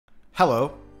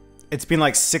Hello. It's been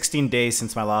like 16 days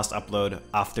since my last upload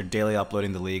after daily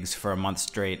uploading the leagues for a month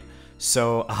straight,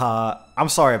 so I'm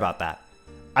sorry about that.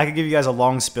 I could give you guys a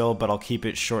long spill, but I'll keep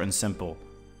it short and simple.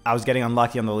 I was getting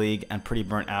unlucky on the league and pretty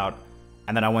burnt out,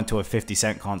 and then I went to a 50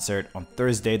 Cent concert on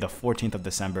Thursday the 14th of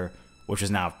December, which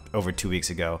is now over 2 weeks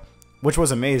ago, which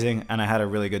was amazing and I had a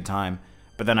really good time,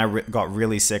 but then I got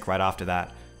really sick right after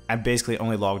that and basically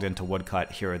only logged into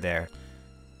woodcut here or there.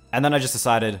 And then I just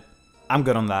decided, I'm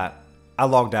good on that. I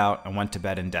logged out and went to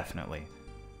bed indefinitely.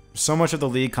 So much of the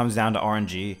league comes down to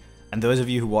RNG, and those of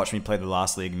you who watched me play the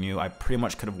last league knew I pretty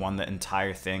much could have won the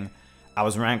entire thing. I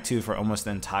was ranked 2 for almost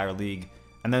the entire league,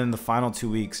 and then in the final 2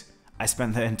 weeks, I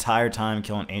spent the entire time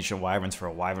killing ancient wyverns for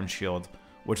a wyvern shield,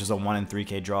 which was a 1 in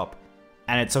 3k drop,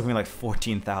 and it took me like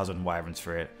 14,000 wyverns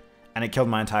for it, and it killed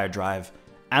my entire drive,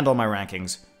 and all my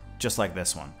rankings, just like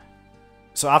this one.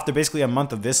 So after basically a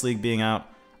month of this league being out,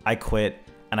 I quit,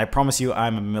 and I promise you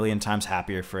I'm a million times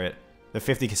happier for it. The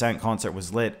 50 Cent concert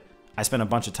was lit, I spent a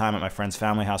bunch of time at my friend's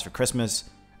family house for Christmas,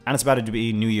 and it's about to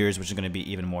be New Year's, which is going to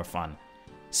be even more fun.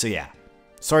 So yeah,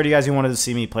 sorry to you guys who wanted to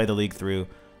see me play the league through,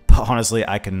 but honestly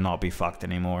I cannot be fucked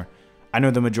anymore. I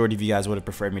know the majority of you guys would have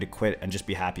preferred me to quit and just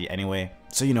be happy anyway,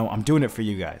 so you know, I'm doing it for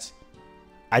you guys.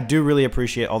 I do really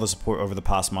appreciate all the support over the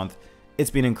past month,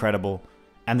 it's been incredible,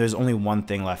 and there's only one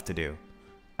thing left to do.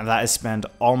 And that is spend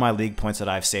all my league points that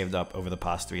I've saved up over the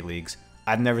past 3 leagues.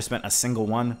 I've never spent a single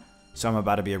one, so I'm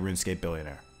about to be a RuneScape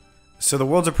billionaire. So the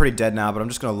worlds are pretty dead now, but I'm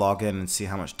just going to log in and see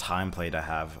how much time played I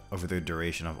have over the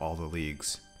duration of all the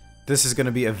leagues. This is going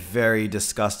to be a very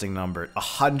disgusting number.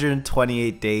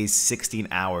 128 days, 16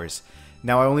 hours.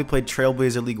 Now I only played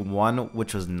Trailblazer League 1,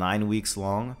 which was 9 weeks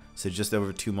long, so just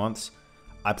over 2 months.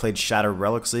 I played Shadow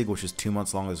Relics League, which was 2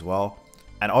 months long as well.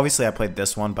 And obviously I played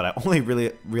this one, but I only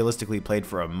really realistically played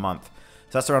for a month.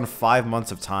 So that's around 5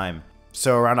 months of time.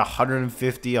 So around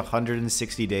 150,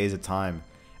 160 days of time.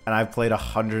 And I've played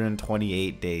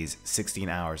 128 days, 16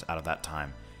 hours out of that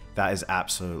time. That is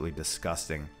absolutely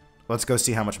disgusting. Let's go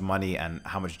see how much money and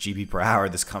how much GP per hour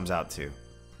this comes out to.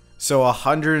 So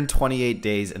 128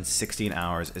 days and 16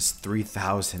 hours is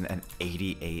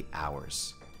 3,088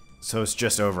 hours. So it's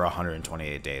just over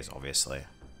 128 days, obviously.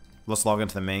 Let's log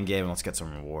into the main game and let's get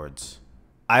some rewards.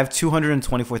 I have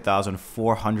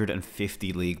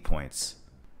 224,450 league points.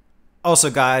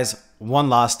 Also guys, one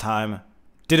last time,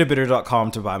 ditterbitter.com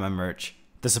to buy my merch.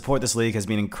 The support this league has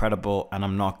been incredible and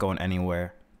I'm not going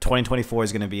anywhere. 2024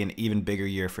 is going to be an even bigger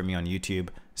year for me on YouTube,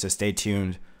 so stay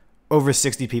tuned. Over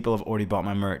 60 people have already bought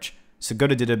my merch, so go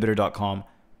to ditterbitter.com,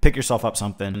 pick yourself up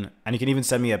something, and you can even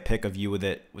send me a pic of you with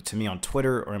it to me on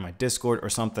Twitter or in my Discord or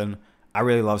something. I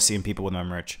really love seeing people with my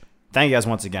merch. Thank you guys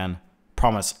once again.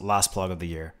 Promise, last plug of the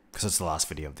year, because it's the last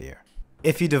video of the year.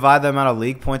 If you divide the amount of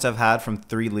league points I've had from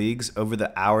 3 leagues over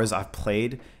the hours I've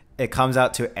played, it comes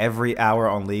out to every hour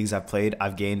on leagues I've played,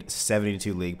 I've gained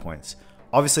 72 league points.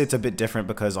 Obviously, it's a bit different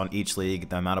because on each league,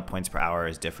 the amount of points per hour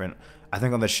is different. I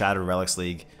think on the Shadow Relics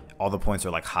League, all the points are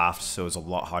like halved, so it's a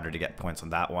lot harder to get points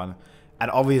on that one.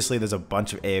 And obviously, there's a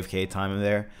bunch of AFK time in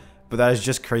there, but that is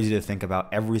just crazy to think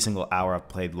about. Every single hour I've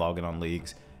played login on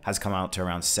leagues has come out to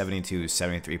around 72,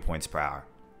 73 points per hour.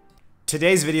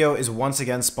 Today's video is once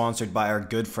again sponsored by our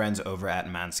good friends over at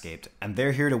Manscaped, and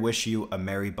they're here to wish you a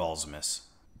Merry Ballsmas.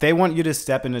 They want you to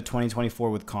step into 2024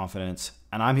 with confidence,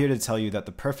 and I'm here to tell you that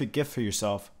the perfect gift for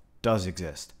yourself does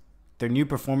exist. Their new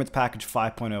Performance Package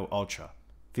 5.0 Ultra,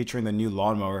 featuring the new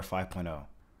Lawnmower 5.0.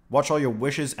 Watch all your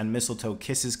wishes and mistletoe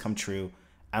kisses come true,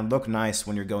 and look nice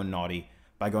when you're going naughty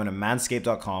by going to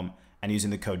manscaped.com and using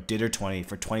the code DITTER20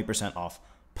 for 20% off,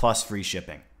 plus free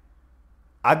shipping.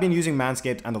 I've been using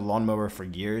Manscaped and the Lawnmower for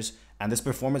years, and this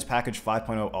Performance Package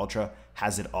 5.0 Ultra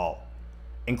has it all.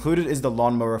 Included is the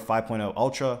Lawnmower 5.0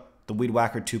 Ultra, the Weed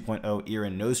Whacker 2.0 ear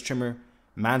and nose trimmer,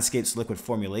 Manscaped's liquid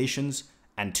formulations,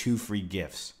 and 2 free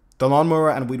gifts. The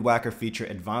Lawnmower and Weed Whacker feature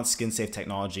advanced skin-safe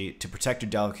technology to protect your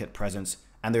delicate presence,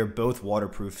 and they're both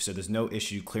waterproof, so there's no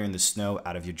issue clearing the snow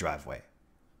out of your driveway.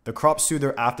 The Crop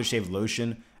Soother Aftershave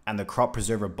Lotion and the Crop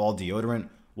Preserver Ball Deodorant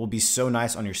will be so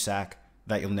nice on your sack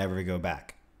that you'll never go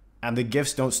back. And the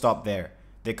gifts don't stop there.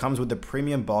 They comes with the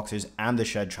premium boxers and the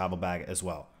Shed travel bag as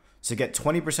well. So get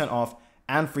 20% off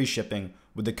and free shipping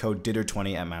with the code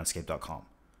DITTER20 at manscaped.com.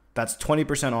 That's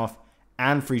 20% off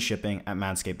and free shipping at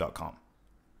manscaped.com.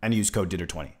 And use code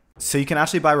DITTER20. So you can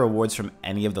actually buy rewards from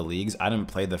any of the leagues. I didn't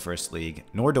play the first league,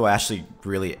 nor do I actually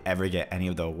really ever get any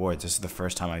of the awards. This is the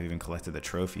first time I've even collected the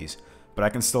trophies. But I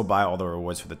can still buy all the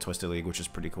rewards for the Twisted League, which is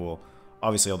pretty cool.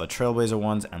 Obviously all the Trailblazer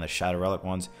ones and the Shadow Relic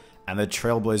ones, and the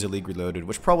Trailblazer League Reloaded,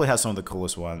 which probably has some of the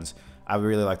coolest ones. I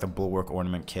really like the Bulwark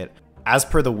Ornament kit. As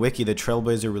per the wiki, the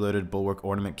Trailblazer Reloaded Bulwark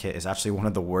Ornament Kit is actually one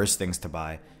of the worst things to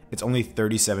buy. It's only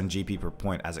 37 GP per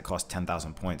point as it costs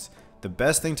 10,000 points. The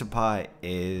best thing to buy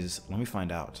is, let me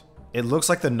find out. It looks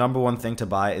like the #1 thing to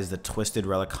buy is the Twisted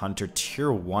Relic Hunter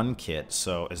Tier 1 kit.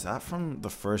 So is that from the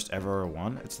first ever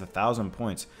one? It's the 1,000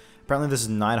 points. Apparently this is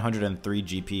 903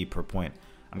 GP per point.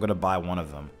 I'm going to buy one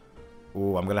of them.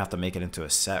 Ooh, I'm going to have to make it into a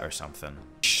set or something.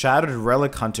 Shattered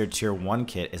Relic Hunter Tier 1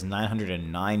 kit is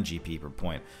 909 GP per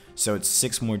point. So it's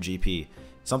 6 more GP.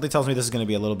 Something tells me this is going to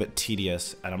be a little bit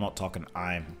tedious, and I'm not talking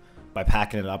by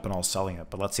packing it up and all selling it,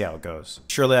 but let's see how it goes.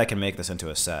 Surely I can make this into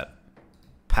a set.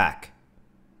 Pack.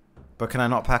 But can I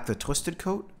not pack the Twisted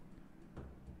Coat?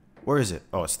 Where is it?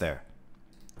 Oh, it's there.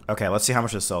 Okay, let's see how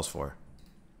much it sells for.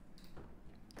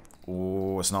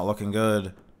 Ooh, it's not looking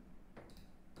good.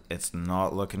 It's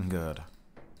not looking good.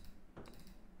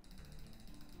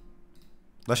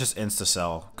 Let's just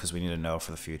insta-sell, because we need to know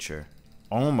for the future.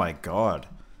 Oh my god.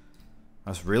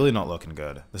 That's really not looking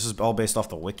good. This is all based off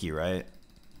the wiki, right?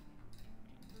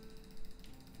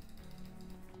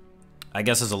 I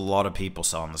guess there's a lot of people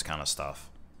selling this kind of stuff.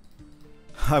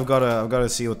 I've gotta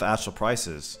see what the actual price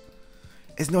is.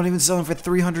 It's not even selling for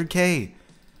 300k.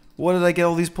 What did I get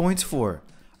all these points for?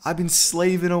 I've been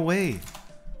slaving away.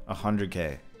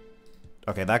 100k.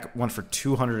 Okay, that went for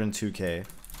 202k.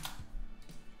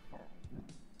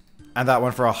 And that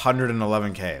went for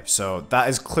 111k. So that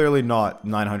is clearly not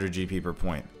 900 GP per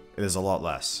point. It is a lot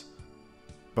less.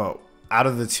 But out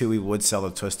of the two, we would sell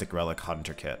the Twisted Relic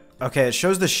Hunter kit. Okay, it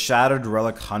shows the Shattered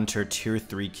Relic Hunter Tier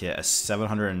 3 kit as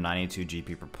 792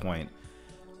 GP per point.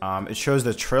 It shows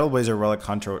the Trailblazer Relic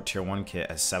Hunter Tier 1 kit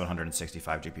as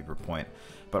 765 GP per point.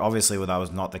 But obviously, that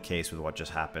was not the case with what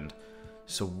just happened.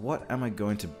 So what am I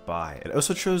going to buy? It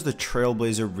also shows the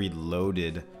Trailblazer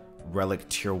Reloaded Relic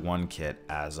Tier 1 kit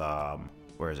as,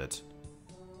 where is it?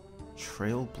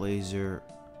 Trailblazer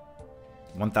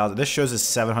 1000. This shows as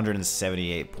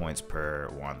 778 points per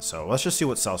one. So let's just see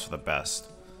what sells for the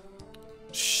best.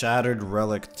 Shattered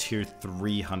Relic Tier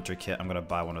 3 Hunter kit. I'm going to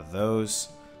buy one of those,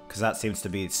 because that seems to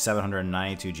be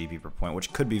 792 GP per point,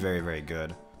 which could be very, very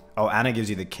good. Oh, and it gives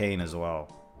you the cane as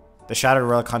well. The Shattered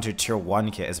Relic Hunter Tier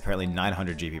 1 kit is apparently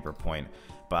 900 GP per point,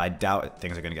 but I doubt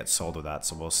things are going to get sold with that,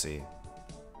 so we'll see.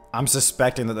 I'm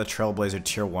suspecting that the Trailblazer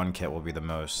Tier 1 kit will be the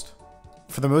most.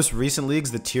 For the most recent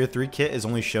leagues, the Tier 3 kit is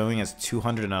only showing as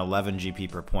 211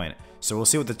 GP per point, so we'll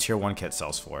see what the Tier 1 kit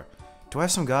sells for. Do I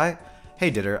have some guy?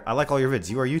 Hey Ditter, I like all your vids.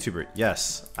 You are a YouTuber.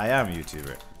 Yes, I am a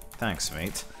YouTuber. Thanks,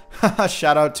 mate.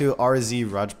 Shout out to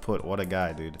RZ Rajput. What a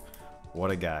guy, dude.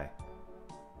 What a guy.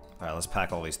 Alright, let's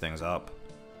pack all these things up.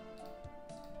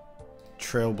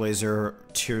 Trailblazer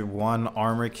Tier 1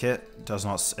 armor kit does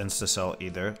not insta-sell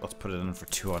either. Let's put it in for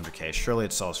 200k. Surely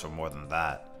it sells for more than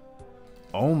that.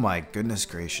 Oh my goodness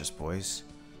gracious, boys.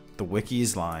 The wiki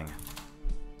is lying.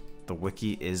 The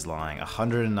wiki is lying.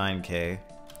 109k.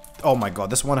 Oh my god,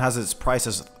 this one has its price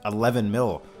as 11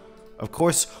 mil. Of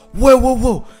course. Whoa, whoa,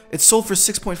 whoa! It sold for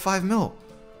 6.5 mil.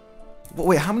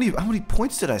 Wait, how many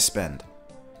points did I spend?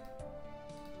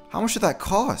 How much did that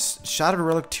cost? Shattered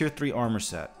Relic Tier 3 armor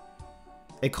set.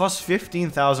 It cost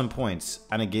 15,000 points,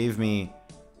 and it gave me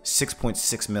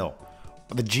 6.6 mil.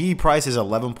 The GE price is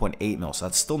 11.8 mil, so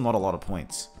that's still not a lot of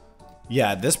points.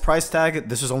 Yeah, this price tag,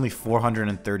 this is only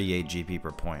 438 GP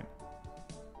per point.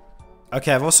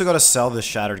 Okay, I've also got to sell the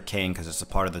Shattered Cane because it's a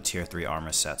part of the Tier 3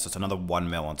 armor set, so it's another 1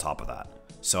 mil on top of that.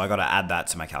 So I got to add that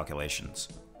to my calculations.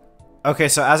 Okay,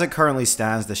 so as it currently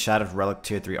stands, the Shattered Relic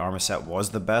Tier 3 armor set was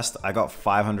the best. I got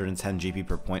 510 GP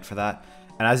per point for that.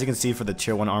 And as you can see for the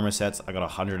Tier 1 armor sets, I got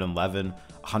 111,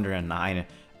 109,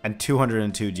 and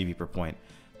 202 GP per point.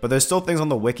 But there's still things on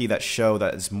the wiki that show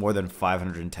that it's more than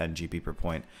 510 GP per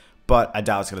point. But I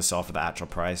doubt it's going to sell for the actual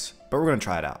price. But we're going to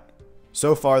try it out.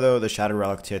 So far though, the Shattered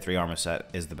Relic Tier 3 armor set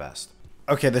is the best.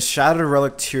 Okay, the Shattered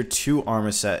Relic Tier 2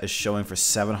 armor set is showing for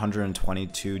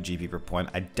 722 GP per point.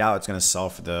 I doubt it's going to sell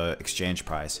for the exchange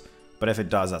price. But if it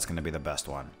does, that's going to be the best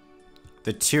one.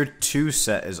 The Tier 2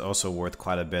 set is also worth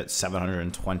quite a bit,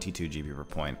 722 GP per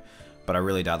point. But I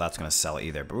really doubt that's going to sell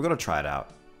either. But we're going to try it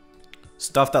out.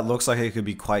 Stuff that looks like it could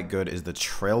be quite good is the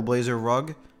Trailblazer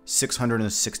Rug,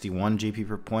 661 GP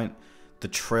per point. The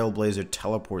Trailblazer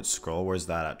Teleport Scroll, where's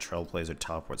that at? Trailblazer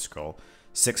Teleport Scroll,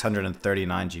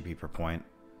 639 GP per point.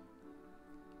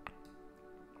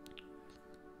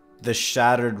 The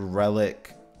Shattered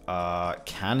Relic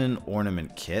Cannon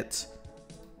Ornament Kit,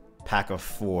 pack of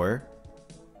 4.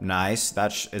 Nice,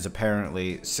 that is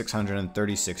apparently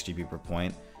 636 GP per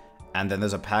point. And then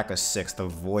there's a pack of 6, the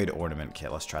Void Ornament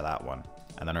Kit. Let's try that one.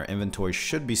 And then our inventory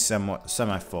should be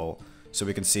semi-full, so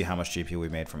we can see how much GP we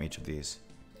made from each of these.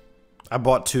 I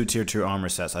bought 2 tier 2 armor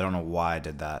sets. I don't know why I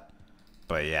did that.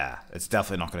 But yeah, it's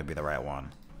definitely not going to be the right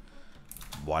one.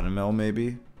 1 mil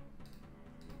maybe?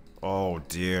 Oh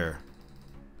dear.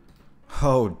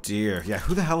 Oh dear. Yeah,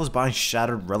 who the hell is buying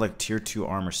Shattered Relic tier 2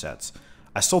 armor sets?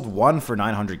 I sold 1 for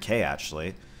 900k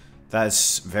actually. That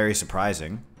is very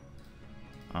surprising.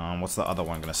 What's the other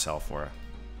one going to sell for?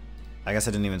 I guess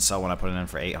I didn't even sell when I put it in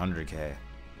for 800k.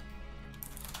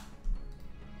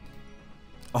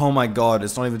 Oh my god,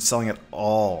 it's not even selling at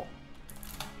all.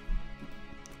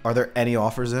 Are there any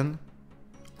offers in?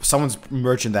 Someone's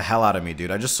merching the hell out of me,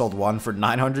 dude. I just sold 1 for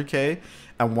 900k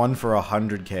and 1 for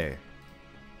 100k.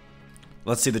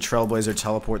 Let's see the Trailblazer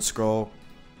Teleport Scroll.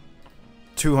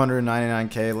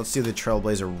 299k. Let's see the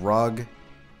Trailblazer Rug.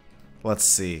 Let's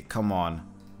see. Come on.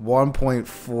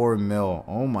 1.4 mil.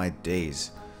 Oh my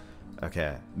days.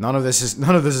 Okay. None of this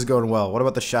is going well. What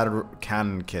about the Shattered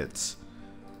Cannon kits?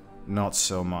 Not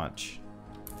so much.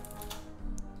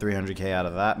 300k out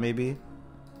of that maybe.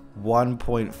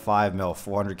 1.5 mil,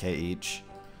 400k each.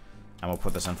 And we'll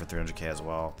put this in for 300k as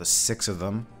well. The 6 of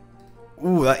them.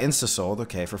 Ooh, that insta sold.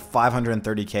 Okay, for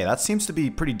 530k. That seems to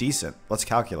be pretty decent. Let's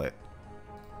calculate.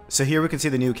 So here we can see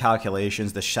the new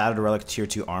calculations. The Shattered Relic tier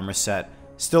 2 armor set.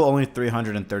 Still only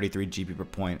 333 GP per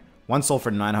point. One sold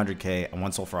for 900k and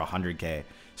one sold for 100k.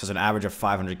 So it's an average of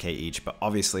 500k each. But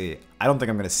obviously, I don't think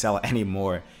I'm going to sell it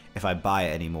anymore if I buy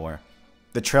it anymore.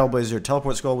 The Trailblazer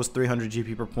Teleport Scroll was 300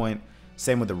 GP per point.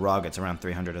 Same with the Rug, it's around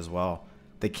 300 as well.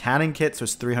 The Cannon kits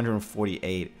was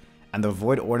 348. And the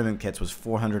Void Ornament kits was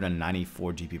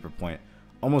 494 GP per point.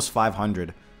 Almost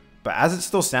 500. But as it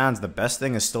still stands, the best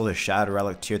thing is still the Shattered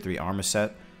Relic tier 3 armor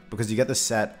set. Because you get the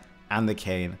set and the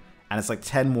cane. And it's like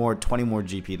 10 more, 20 more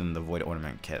GP than the Void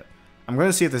Ornament kit. I'm going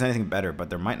to see if there's anything better, but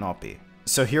there might not be.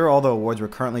 So here are all the awards. We're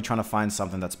currently trying to find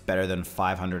something that's better than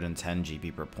 510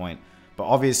 GP per point. But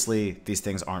obviously, these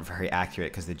things aren't very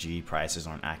accurate because the GE prices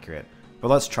aren't accurate. But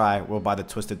let's try. We'll buy the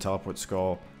Twisted Teleport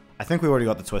Scroll. I think we already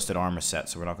got the Twisted Armor set,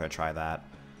 so we're not going to try that.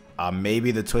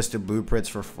 Maybe the Twisted Blueprints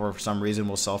for some reason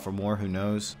will sell for more. Who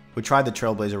knows? We tried the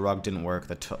Trailblazer Rug, didn't work.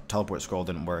 The Teleport Scroll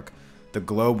didn't work. The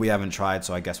Globe we haven't tried,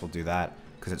 so I guess we'll do that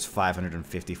because it's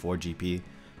 554 GP,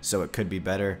 so it could be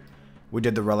better. We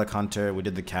did the Relic Hunter, we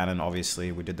did the Cannon,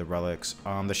 obviously, we did the Relics.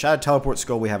 The Shattered Teleport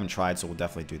Skull we haven't tried, so we'll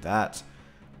definitely do that.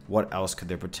 What else could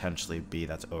there potentially be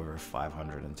that's over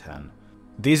 510?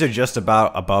 These are just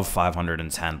about above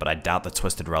 510, but I doubt the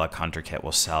Twisted Relic Hunter kit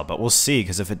will sell, but we'll see,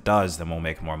 because if it does, then we'll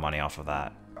make more money off of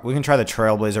that. We can try the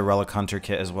Trailblazer Relic Hunter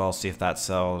kit as well, see if that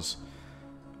sells.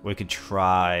 We could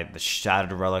try the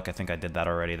Shattered Relic, I think I did that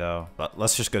already though, but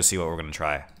let's just go see what we're going to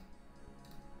try.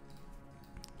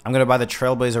 I'm going to buy the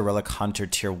Trailblazer Relic Hunter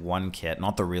Tier 1 kit,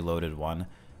 not the reloaded one.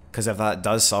 Because if that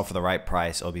does sell for the right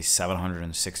price, it'll be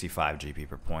 765 GP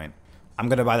per point. I'm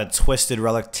going to buy the Twisted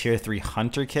Relic Tier 3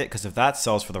 Hunter kit, because if that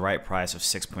sells for the right price of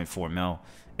 6.4 mil,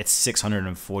 it's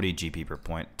 640 GP per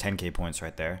point. 10k points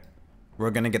right there. We're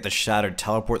going to get the Shattered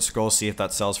Teleport Scroll, see if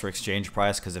that sells for exchange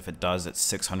price, because if it does, it's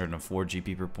 604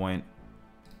 GP per point.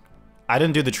 I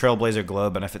didn't do the Trailblazer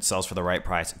Globe, and if it sells for the right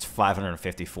price, it's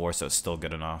 554, so it's still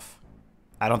good enough.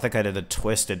 I don't think I did the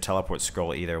Twisted Teleport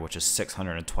Scroll either, which is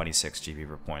 626 GP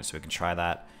per point, so we can try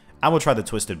that. And we'll try the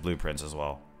Twisted Blueprints as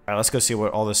well. Alright, let's go see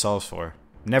what all this sells for.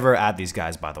 Never add these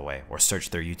guys, by the way, or search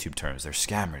their YouTube terms. They're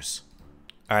scammers.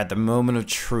 Alright, the moment of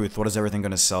truth. What is everything going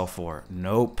to sell for?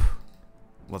 Nope.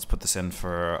 Let's put this in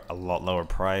for a lot lower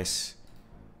price.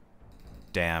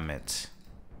 Damn it.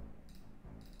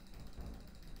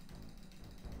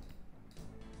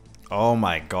 Oh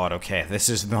my god, okay. This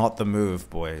is not the move,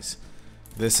 boys.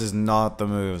 This is not the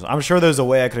moves. I'm sure there's a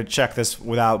way I could have checked this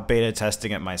without beta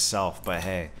testing it myself, but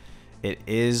hey, it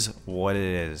is what it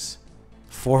is.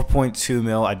 4.2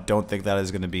 mil, I don't think that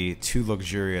is going to be too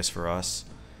luxurious for us.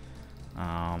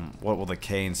 What will the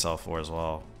cane sell for as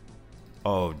well?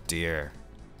 Oh dear.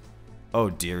 Oh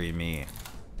dearie me.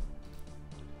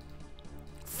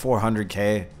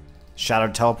 400k.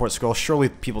 Shattered Teleport Scroll. Surely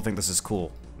people think this is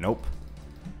cool. Nope.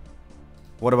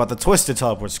 What about the Twisted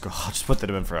Teleport Scroll? I'll just put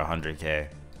them in for 100k.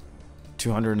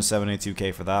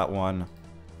 272k for that one.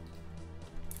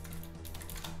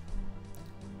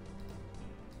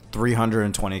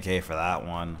 320k for that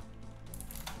one.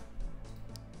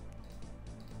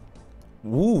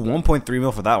 Ooh, 1.3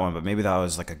 mil for that one, but maybe that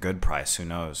was like a good price. Who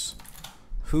knows?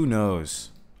 Who knows?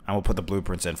 And we'll put the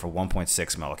blueprints in for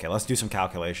 1.6 mil. Okay, let's do some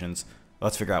calculations.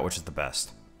 Let's figure out which is the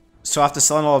best. So after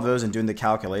selling all of those and doing the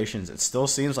calculations, it still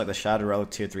seems like the Shattered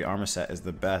Relic Tier 3 armor set is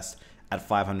the best at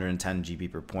 510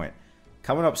 GP per point.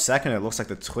 Coming up second, it looks like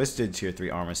the Twisted Tier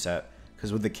 3 armor set,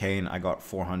 because with the cane, I got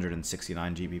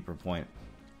 469 GP per point.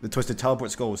 The Twisted Teleport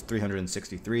Skull was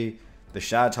 363, The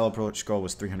Shadow Teleport Scroll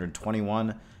was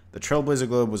 321. The Trailblazer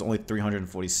Globe was only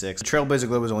 346. The Trailblazer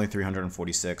Globe was only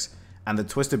 346. And the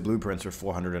Twisted Blueprints were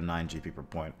 409 GP per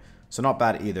point. So not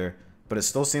bad either, but it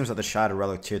still seems that the Shadow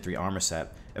Relic Tier 3 armor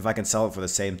set, if I can sell it for the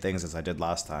same things as I did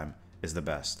last time, is the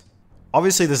best.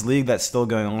 Obviously, this league that's still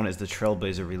going on is the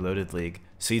Trailblazer Reloaded League,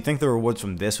 so you'd think the rewards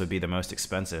from this would be the most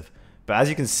expensive. But as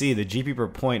you can see, the GP per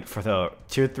point for the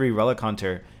Tier 3 Relic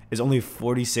Hunter is only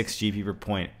 46 GP per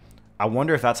point. I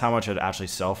wonder if that's how much it'd actually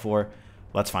sell for.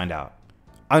 Let's find out.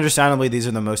 Understandably, these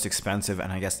are the most expensive,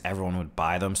 and I guess everyone would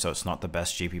buy them, so it's not the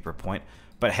best GP per point.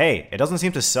 But hey, it doesn't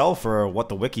seem to sell for what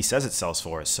the wiki says it sells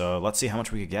for, so let's see how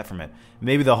much we could get from it.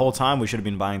 Maybe the whole time we should have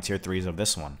been buying Tier 3s of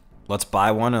this one. Let's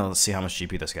buy one and let's see how much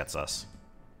GP this gets us.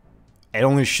 It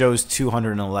only shows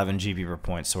 211 GP per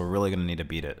point, so we're really going to need to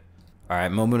beat it.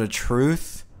 Alright, moment of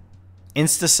truth.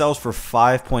 Insta sells for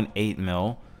 5.8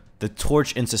 mil. The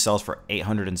Torch Insta sells for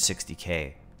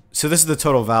 860k. So this is the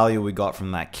total value we got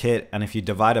from that kit, and if you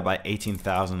divide it by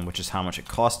 18,000, which is how much it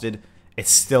costed, it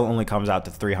still only comes out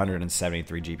to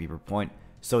 373 GP per point,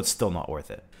 so it's still not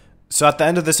worth it. So at the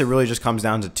end of this, it really just comes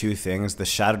down to two things: the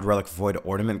Shattered Relic Void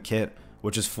Ornament Kit,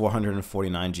 which is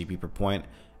 449 GP per point,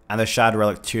 and the Shattered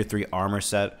Relic Tier 3 Armor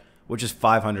Set, which is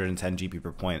 510 GP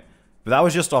per point. But that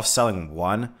was just off selling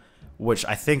one, which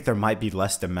I think there might be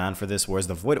less demand for this, whereas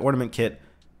the Void Ornament Kit,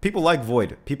 people like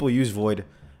Void, people use Void.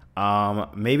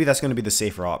 Maybe that's going to be the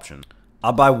safer option.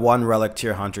 I'll buy one Relic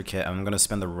Tier Hunter Kit, and I'm going to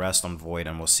spend the rest on Void,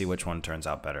 and we'll see which one turns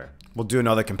out better. We'll do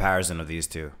another comparison of these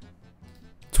two.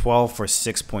 12 for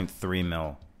 6.3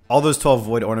 mil. All those 12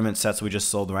 Void Ornament sets we just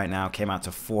sold right now came out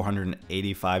to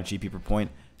 485 GP per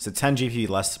point, so 10 GP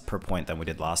less per point than we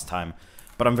did last time,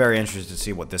 but I'm very interested to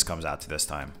see what this comes out to this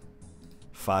time.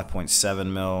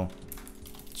 5.7 mil.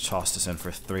 Tossed us in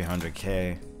for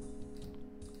 300k.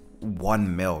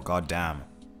 1 mil, goddamn.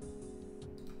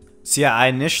 So yeah, I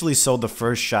initially sold the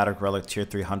first Shattered Relic Tier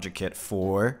 3 Hunter Kit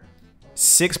for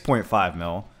 6.5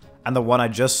 mil, and the one I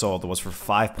just sold was for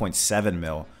 5.7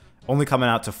 mil, only coming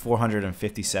out to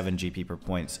 457 GP per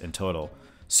points in total.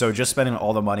 So just spending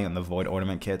all the money on the Void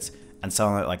Ornament Kits and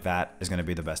selling it like that is going to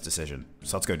be the best decision.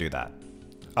 So let's go do that.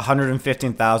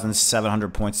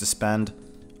 115,700 points to spend.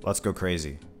 Let's go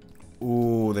crazy.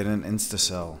 Ooh, they didn't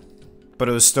insta-sell. But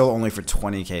it was still only for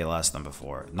 20k less than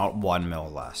before, not 1 mil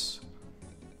less.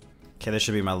 Okay, this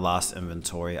should be my last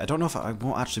inventory. I don't know if I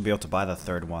won't actually be able to buy the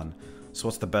third one. So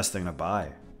what's the best thing to buy?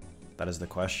 That is the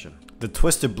question. The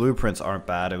Twisted Blueprints aren't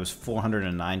bad. It was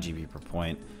 409 GP per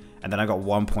point. And then I got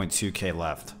 1.2k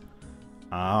left.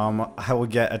 I will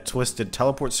get a Twisted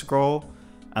Teleport Scroll.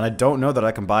 And I don't know that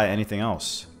I can buy anything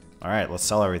else. Alright, let's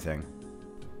sell everything.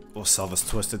 We'll sell this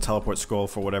Twisted Teleport Scroll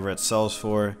for whatever it sells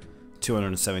for.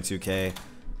 272k. And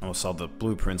we'll sell the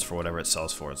Blueprints for whatever it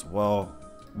sells for as well.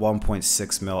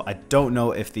 1.6 mil. I don't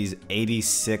know if these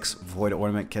 86 Void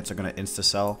Ornament Kits are going to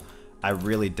insta-sell. I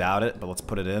really doubt it, but let's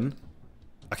put it in.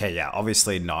 Okay, yeah,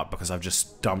 obviously not, because I've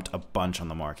just dumped a bunch on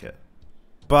the market.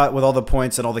 But with all the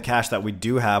points and all the cash that we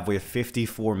do have, we have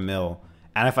 54 mil.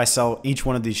 And if I sell each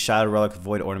one of these Shadow Relic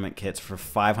Void Ornament Kits for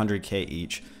 500k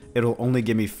each, it'll only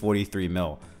give me 43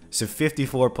 mil. So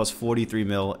 54 plus 43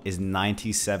 mil is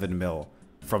 97 mil.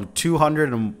 From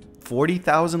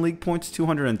 240,000 league points,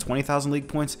 220,000 league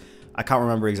points, I can't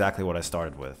remember exactly what I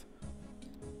started with.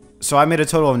 So I made a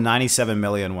total of 97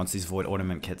 million once these Void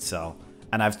Ornament Kits sell.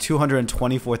 And I have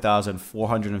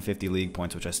 224,450 league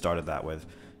points, which I started that with.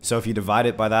 So if you divide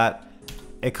it by that,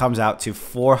 it comes out to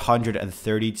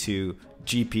 432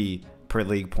 GP per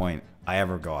league point I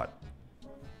ever got.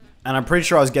 And I'm pretty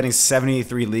sure I was getting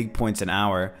 73 league points an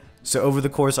hour. So over the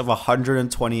course of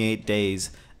 128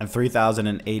 days and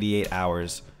 3,088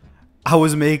 hours, I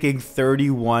was making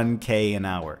 31k an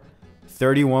hour.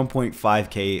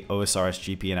 31.5k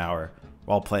OSRS GP an hour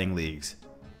while playing leagues.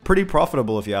 Pretty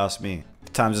profitable if you ask me.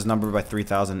 Times this number by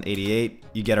 3,088,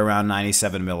 you get around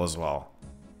 97 mil as well.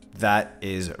 That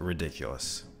is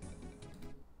ridiculous.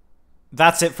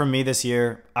 That's it from me this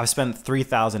year. I've spent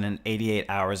 3,088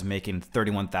 hours making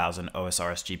 31,000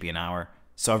 OSRS GP an hour,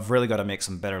 so I've really got to make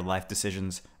some better life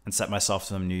decisions and set myself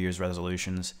some New Year's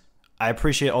resolutions. I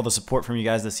appreciate all the support from you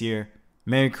guys this year.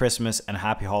 Merry Christmas and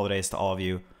happy holidays to all of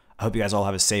you. I hope you guys all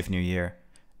have a safe new year,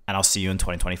 and I'll see you in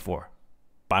 2024.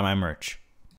 Buy my merch.